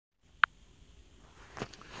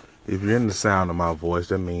If you're in the sound of my voice,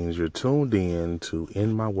 that means you're tuned in to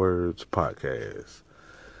In My Words podcast.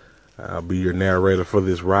 I'll be your narrator for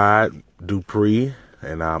this ride, Dupree,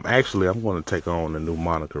 and I'm going to take on a new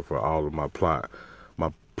moniker for all of my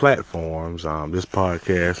platforms, this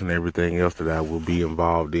podcast and everything else that I will be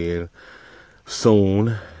involved in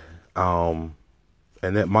soon. And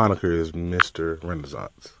that moniker is Mr.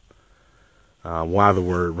 Renaissance. Why the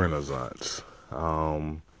word Renaissance?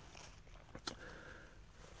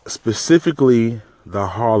 Specifically, the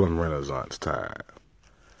Harlem Renaissance time.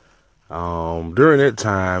 During that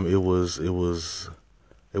time, it was a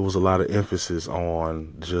lot of emphasis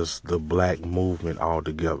on just the black movement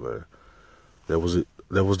altogether. There was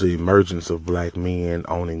the emergence of black men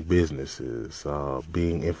owning businesses,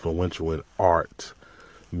 being influential in art,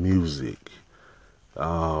 music,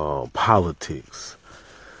 politics,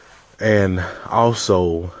 and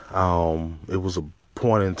also it was a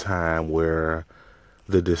point in time where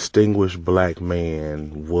the distinguished black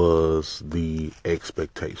man was the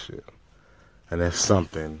expectation. And that's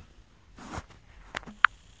something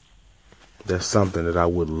that I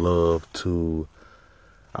would love to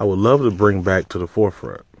bring back to the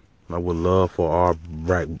forefront. I would love for our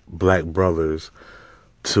black brothers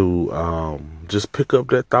to just pick up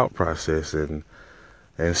that thought process and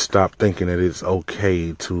stop thinking that it's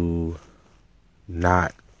okay to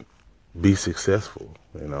not be successful.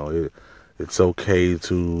 It's okay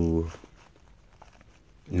to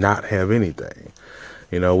not have anything.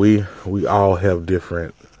 We all have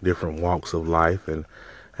different walks of life, and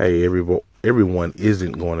hey, everyone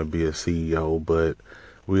isn't going to be a CEO, but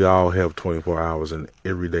we all have 24 hours in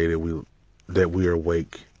every day that we are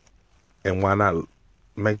awake, and why not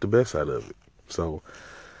make the best out of it? So,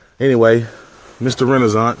 anyway, Mr.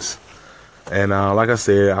 Renaissance, and like I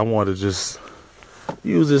said, I want to just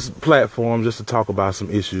use this platform just to talk about some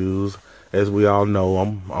issues. As we all know,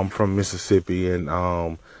 I'm from Mississippi,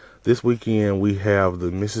 and this weekend we have the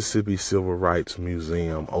Mississippi Civil Rights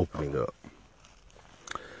Museum opening up.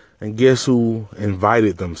 And guess who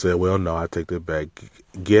invited themselves? Well, no, I take that back.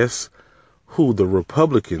 Guess who the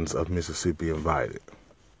Republicans of Mississippi invited?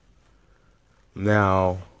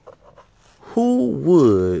 Now, who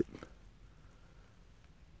would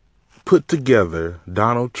put together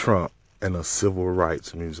Donald Trump and a civil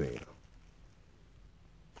rights museum?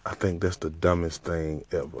 I think that's the dumbest thing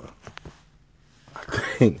ever.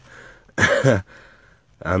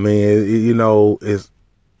 I mean,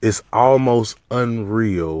 it's almost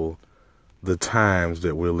unreal the times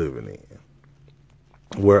that we're living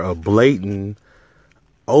in, where a blatant,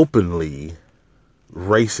 openly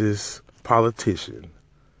racist politician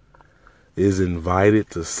is invited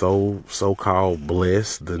to so-called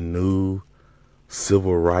bless the new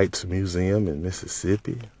Civil Rights Museum in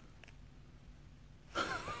Mississippi.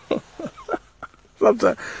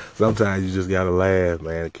 Sometimes you just gotta laugh,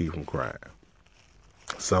 man, and keep from crying.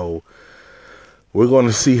 So we're going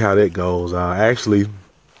to see how that goes. Actually,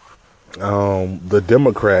 the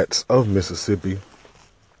Democrats of Mississippi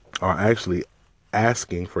are actually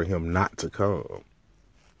asking for him not to come.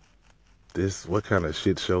 What kind of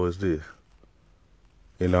shit show is this?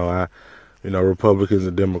 Republicans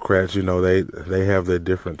and Democrats, they have their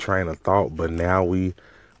different train of thought, but now we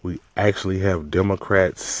actually have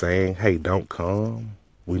Democrats saying, hey, don't come.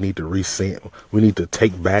 We need to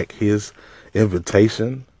take back his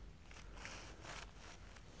invitation.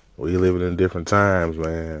 We living in different times,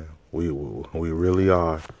 man. We really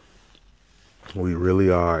are. We really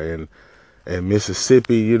are. And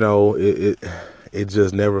Mississippi, it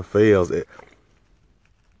just never fails.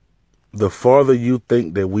 The farther you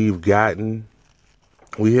think that we've gotten,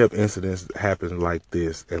 we have incidents that happen like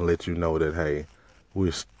this and let you know that, hey,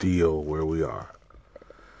 we're still where we are.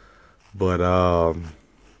 But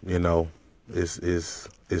it's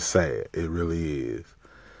sad. It really is.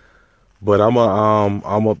 But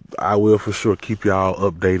I will for sure keep y'all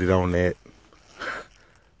updated on that.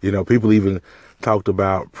 People even talked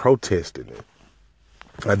about protesting it.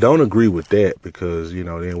 I don't agree with that because, then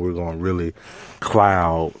we're going to really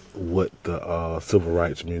cloud what the Civil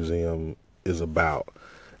Rights Museum is about.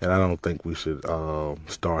 And I don't think we should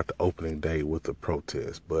start the opening day with a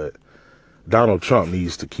protest. But Donald Trump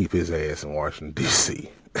needs to keep his ass in Washington, D.C.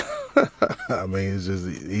 I mean, it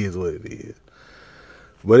is what it is.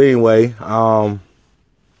 But anyway,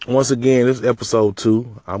 once again, this is episode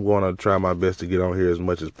 2. I'm going to try my best to get on here as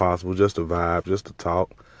much as possible, just to vibe, just to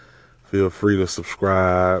talk. Feel free to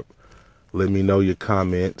subscribe. Let me know your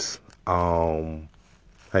comments.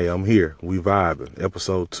 Hey, I'm here. We vibing.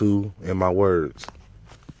 Episode 2, In My Words.